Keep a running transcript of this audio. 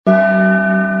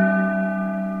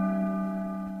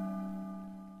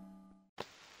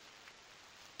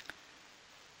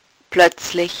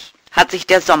Plötzlich hat sich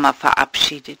der Sommer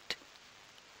verabschiedet.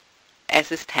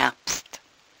 Es ist Herbst.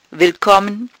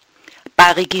 Willkommen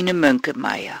bei Regine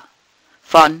Moenkemeier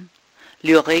von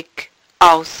Lyrik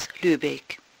aus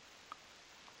Luebeck.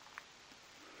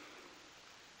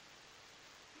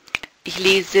 Ich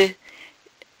lese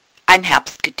ein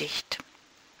Herbstgedicht.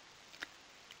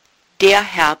 Der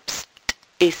Herbst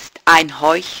ist ein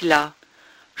Heuchler,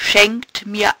 schenkt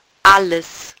mir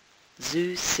alles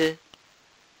Süße,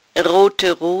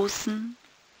 rote Rosen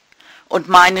und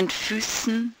meinen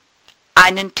Füßen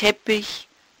einen Teppich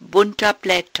bunter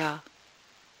Blätter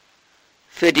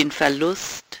für den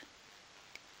Verlust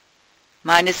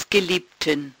meines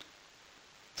geliebten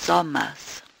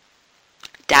Sommers.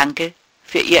 Danke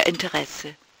für Ihr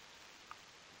Interesse.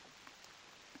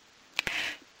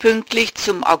 Pünktlich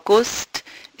zum August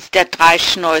ist der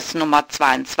Dreischneuß Nummer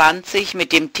 22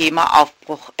 mit dem Thema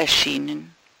Aufbruch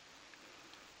erschienen.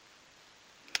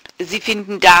 Sie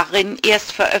finden darin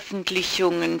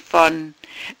Erstveröffentlichungen von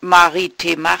Marie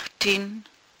Martin,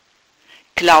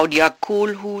 Claudia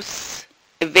Kohlhus,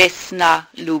 Vesna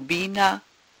Lubina,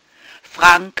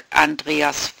 Frank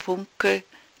Andreas Funke,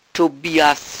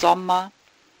 Tobias Sommer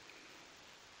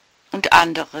und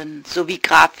anderen, sowie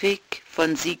Grafik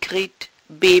von Sigrid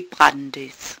B.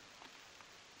 Brandis.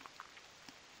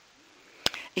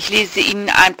 Ich lese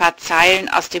Ihnen ein paar Zeilen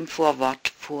aus dem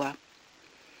Vorwort vor.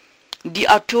 Die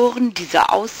Autoren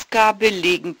dieser Ausgabe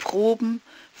legen Proben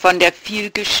von der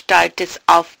Vielgestalt des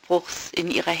Aufbruchs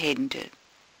in ihre Hände.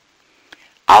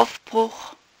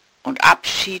 Aufbruch und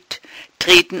Abschied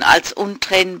treten als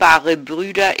untrennbare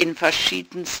Brüder in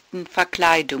verschiedensten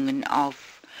Verkleidungen auf,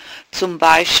 zum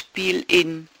Beispiel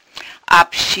in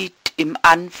Abschied im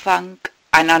Anfang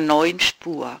einer neuen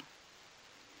Spur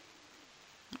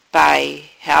bei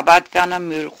Herbert Werner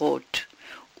Mühlroth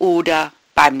oder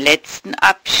beim letzten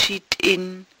Abschied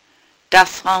in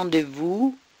Das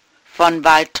Rendezvous von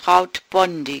Waltraud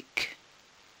Bondig.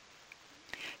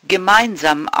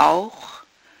 Gemeinsam auch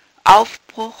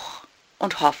Aufbruch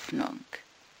und Hoffnung.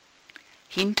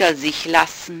 Hinter sich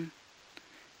lassen,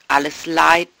 alles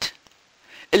Leid,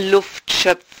 Luft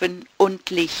schöpfen und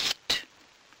Licht.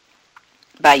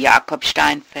 Bei Jakob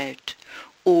Steinfeld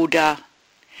oder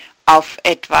auf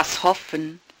etwas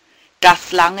hoffen,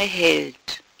 das lange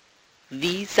hält,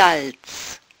 wie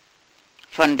Salz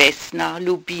von Vesna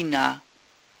Lubina.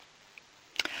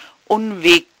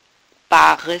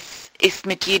 Unwägbares ist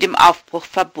mit jedem Aufbruch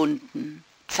verbunden,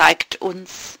 zeigt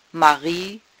uns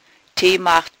Marie T.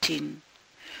 Martin.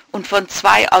 Und von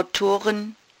zwei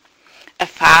Autoren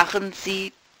erfahren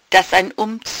Sie, dass ein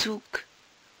Umzug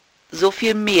so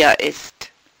viel mehr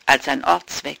ist als ein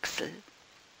Ortswechsel.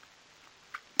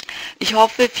 Ich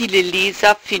hoffe, viele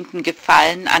Leser finden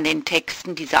Gefallen an den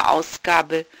Texten dieser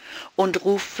Ausgabe und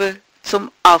rufe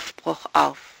zum Aufbruch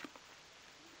auf.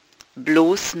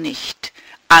 Bloß nicht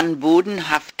an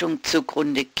Bodenhaftung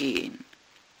zugrunde gehen.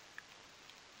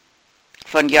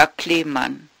 Von Jörg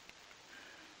Lehmann.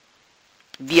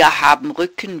 Wir haben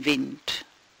Rückenwind.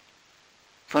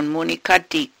 Von Monika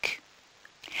Dick.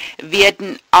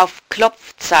 Werden auf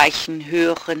Klopfzeichen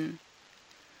hören.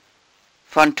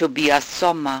 Von Tobias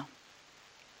Sommer.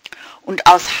 Und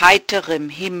aus heiterem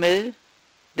Himmel,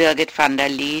 Birgit van der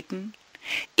Leden,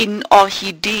 in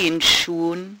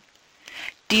Orchideenschuhen,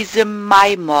 diesem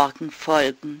Maimorgen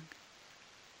folgen,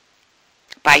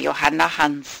 bei Johanna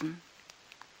Hansen.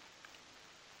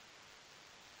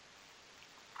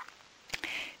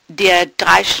 Der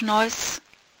Dreischneuß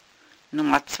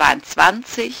Nummer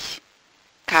 22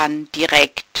 kann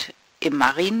direkt im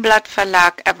Marienblatt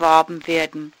Verlag erworben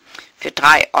werden für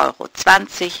 3,20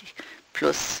 €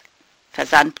 plus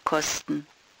Versandkosten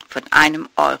von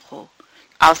 €1.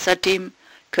 Außerdem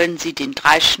können Sie den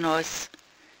Dreischneuß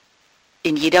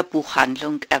in jeder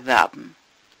Buchhandlung erwerben.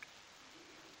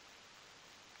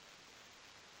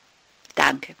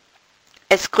 Danke.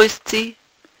 Es grüßt Sie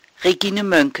Regine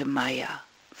Moenkemeier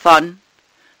von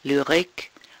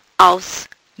Lyrik aus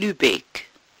Luebeck.